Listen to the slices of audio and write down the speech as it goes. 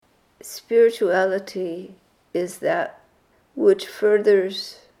spirituality is that which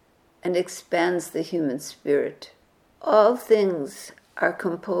furthers and expands the human spirit. All things are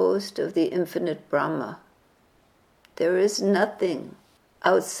composed of the infinite Brahma. There is nothing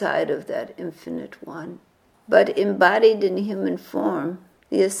outside of that infinite one. But embodied in human form,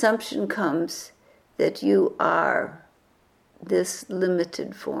 the assumption comes that you are this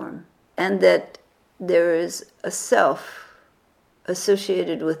limited form, and that there is a self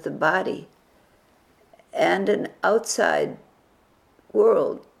associated with the body and an outside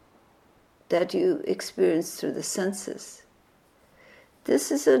world that you experience through the senses.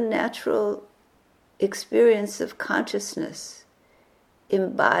 This is a natural experience of consciousness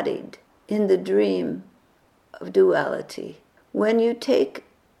embodied in the dream of duality. When you take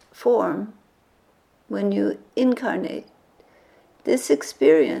form, when you incarnate, this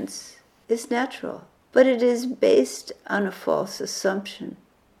experience is natural, but it is based on a false assumption.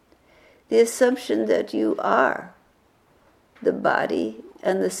 The assumption that you are the body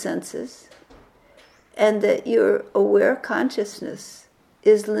and the senses, and that your aware consciousness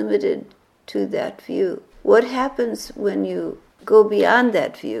is limited to that view. What happens when you go beyond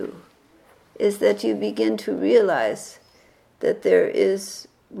that view is that you begin to realize that there is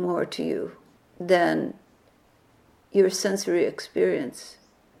more to you than your sensory experience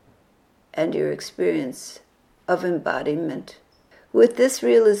and your experience of embodiment. With this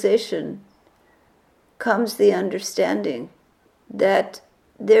realization comes the understanding that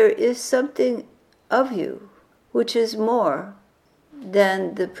there is something of you which is more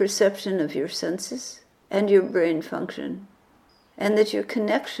than the perception of your senses and your brain function, and that your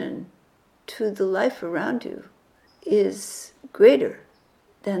connection to the life around you is greater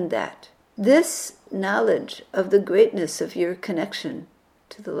than that. This knowledge of the greatness of your connection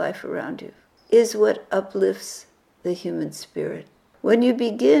to the life around you is what uplifts the human spirit. When you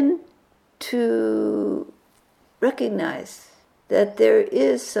begin to recognize that there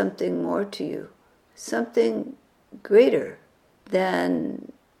is something more to you, something greater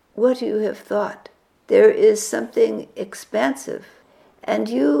than what you have thought, there is something expansive, and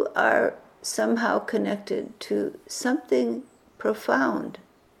you are somehow connected to something profound.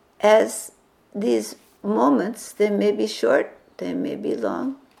 As these moments, they may be short, they may be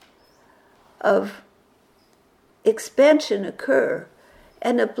long, of expansion occur,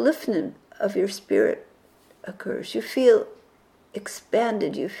 and upliftment of your spirit occurs. You feel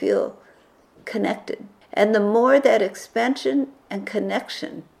expanded, you feel connected. And the more that expansion and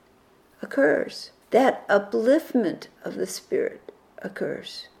connection occurs, that upliftment of the spirit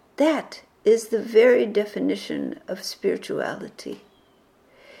occurs. That is the very definition of spirituality.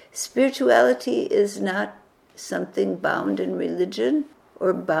 Spirituality is not something bound in religion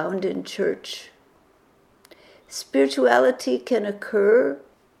or bound in church. Spirituality can occur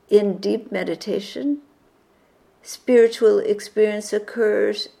in deep meditation. Spiritual experience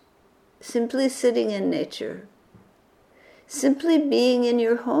occurs simply sitting in nature, simply being in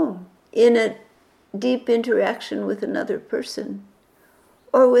your home, in a deep interaction with another person,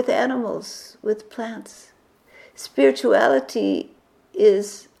 or with animals, with plants. Spirituality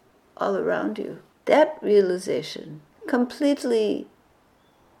is all around you. That realization completely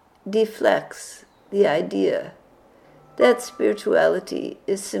deflects the idea that spirituality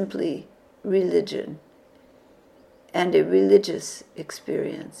is simply religion and a religious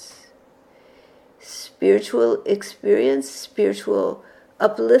experience. Spiritual experience, spiritual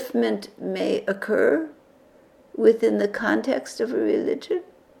upliftment may occur within the context of a religion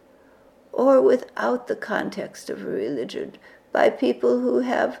or without the context of a religion by people who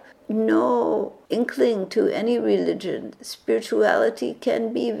have no inkling to any religion. Spirituality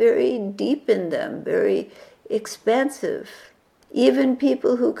can be very deep in them, very expansive. Even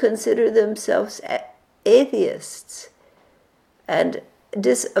people who consider themselves atheists and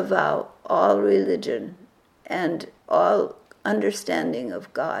disavow all religion and all understanding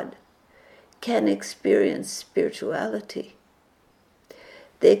of God can experience spirituality.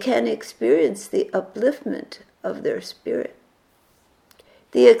 They can experience the upliftment of their spirit,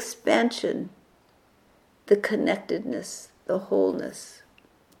 the expansion, the connectedness, the wholeness.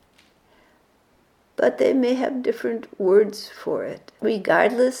 But they may have different words for it.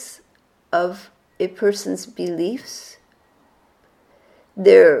 Regardless of a person's beliefs,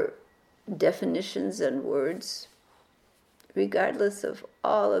 their definitions and words, regardless of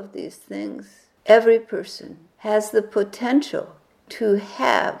all of these things, every person has the potential to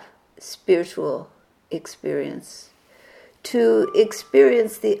have spiritual experience, to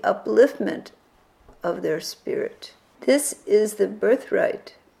experience the upliftment of their spirit. This is the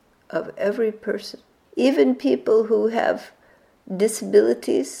birthright of every person. Even people who have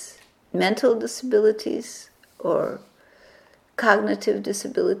disabilities mental disabilities or cognitive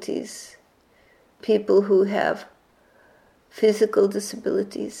disabilities, people who have physical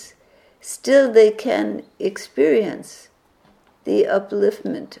disabilities, still they can experience the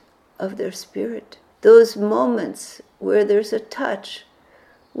upliftment of their spirit. Those moments where there's a touch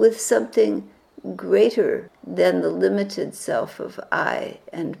with something greater than the limited self of I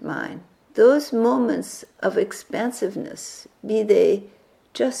and mine. Those moments of expansiveness, be they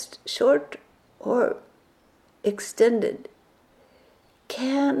just short or extended,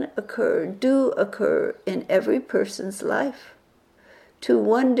 can occur, do occur in every person's life to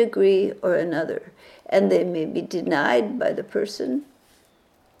one degree or another. And they may be denied by the person,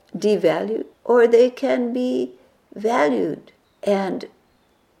 devalued, or they can be valued and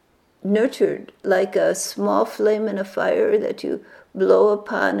nurtured like a small flame in a fire that you blow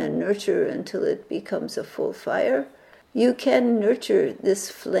upon and nurture until it becomes a full fire. You can nurture this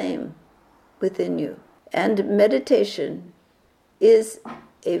flame within you. And meditation is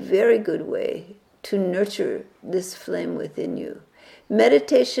a very good way to nurture this flame within you.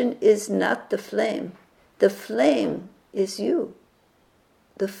 Meditation is not the flame. The flame is you.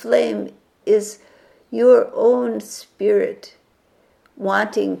 The flame is your own spirit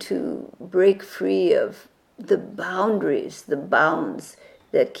wanting to break free of the boundaries, the bounds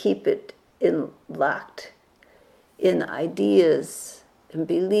that keep it locked in ideas and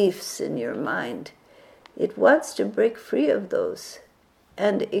beliefs in your mind. It wants to break free of those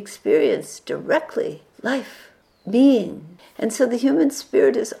and experience directly life, being. And so the human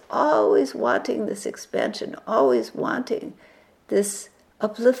spirit is always wanting this expansion, always wanting this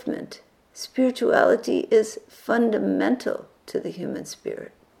upliftment. Spirituality is fundamental to the human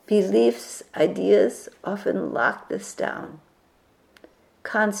spirit. Beliefs, ideas often lock this down.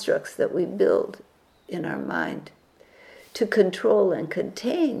 Constructs that we build in our mind to control and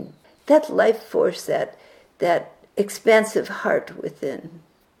contain that life force, that expansive heart within,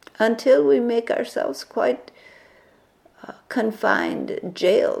 until we make ourselves quite confined,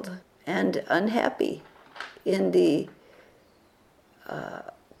 jailed, and unhappy in the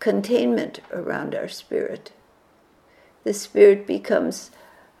containment around our spirit. The spirit becomes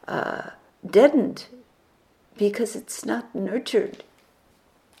deadened because it's not nurtured.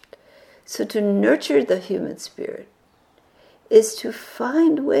 So to nurture the human spirit is to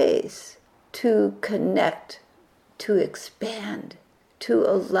find ways to connect, to expand, to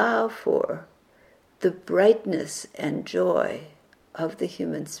allow for the brightness and joy of the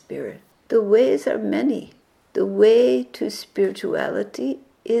human spirit. The ways are many. The way to spirituality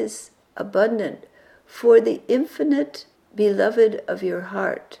is abundant. For the infinite beloved of your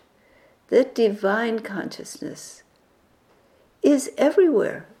heart, that divine consciousness is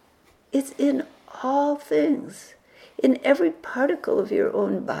everywhere. It's in all things, in every particle of your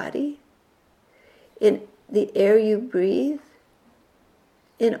own body, in the air you breathe,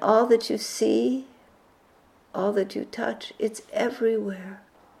 in all that you see, all that you touch. It's everywhere.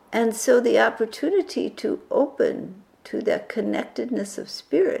 And so the opportunity to open to that connectedness of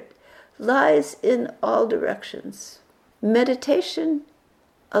spirit lies in all directions. Meditation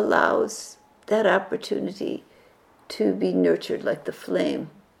allows that opportunity to be nurtured like the flame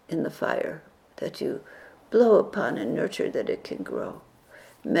in the fire that you blow upon and nurture that it can grow.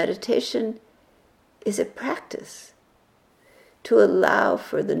 Meditation is a practice to allow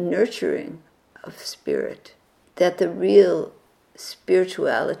for the nurturing of spirit, that the real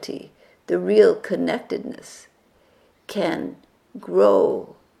spirituality, the real connectedness can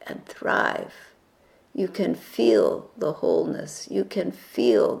grow and thrive. You can feel the wholeness. You can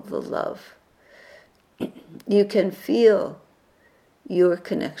feel the love. You can feel your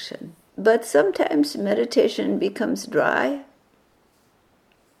connection. But sometimes meditation becomes dry,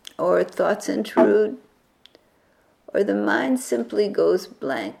 or thoughts intrude, or the mind simply goes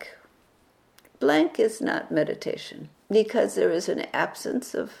blank. Blank is not meditation. Because there is an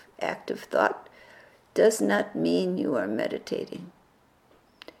absence of active thought does not mean you are meditating.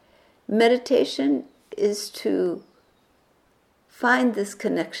 Meditation is to find this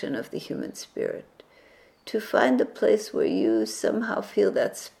connection of the human spirit, to find the place where you somehow feel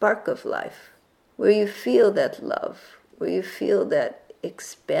that spark of life, where you feel that love, where you feel that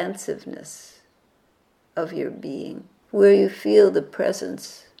expansiveness of your being, where you feel the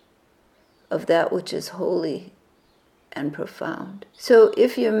presence of that which is holy and profound. So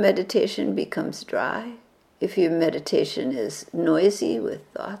if your meditation becomes dry, if your meditation is noisy with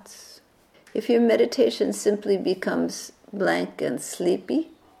thoughts, if your meditation simply becomes blank and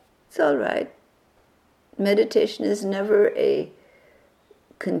sleepy, it's all right. Meditation is never a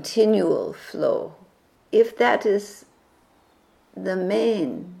continual flow. If that is the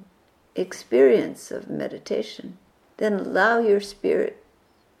main experience of meditation, then allow your spirit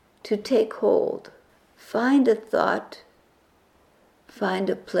to take hold. Find a thought, find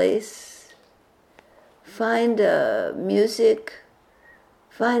a place, find a music,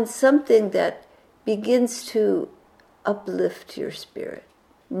 find something that begins to uplift your spirit.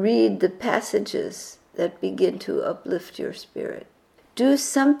 Read the passages that begin to uplift your spirit. Do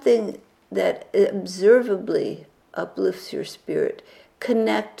something that observably uplifts your spirit.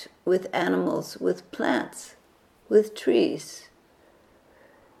 Connect with animals, with plants, with trees.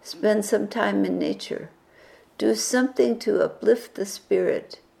 Spend some time in nature. Do something to uplift the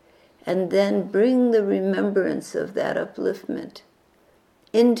spirit, and then bring the remembrance of that upliftment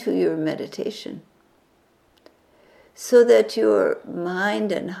into your meditation, so that your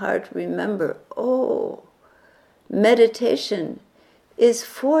mind and heart remember, oh, meditation is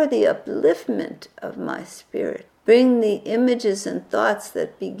for the upliftment of my spirit. Bring the images and thoughts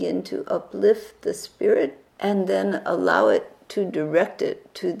that begin to uplift the spirit, and then allow it to direct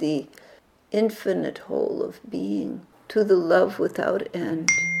it to the infinite whole of being, to the love without end,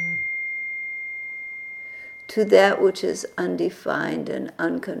 to that which is undefined and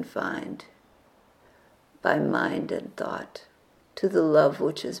unconfined by mind and thought, to the love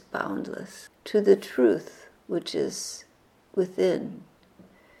which is boundless, to the truth which is within,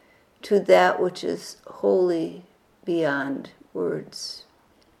 to that which is wholly beyond words.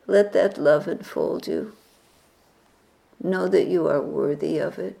 Let that love enfold you. Know that you are worthy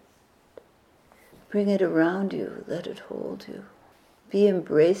of it. Bring it around you. Let it hold you. Be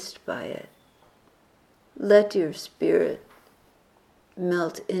embraced by it. Let your spirit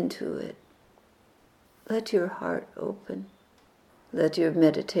melt into it. Let your heart open. Let your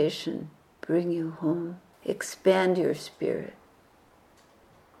meditation bring you home. Expand your spirit.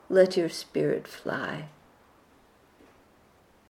 Let your spirit fly.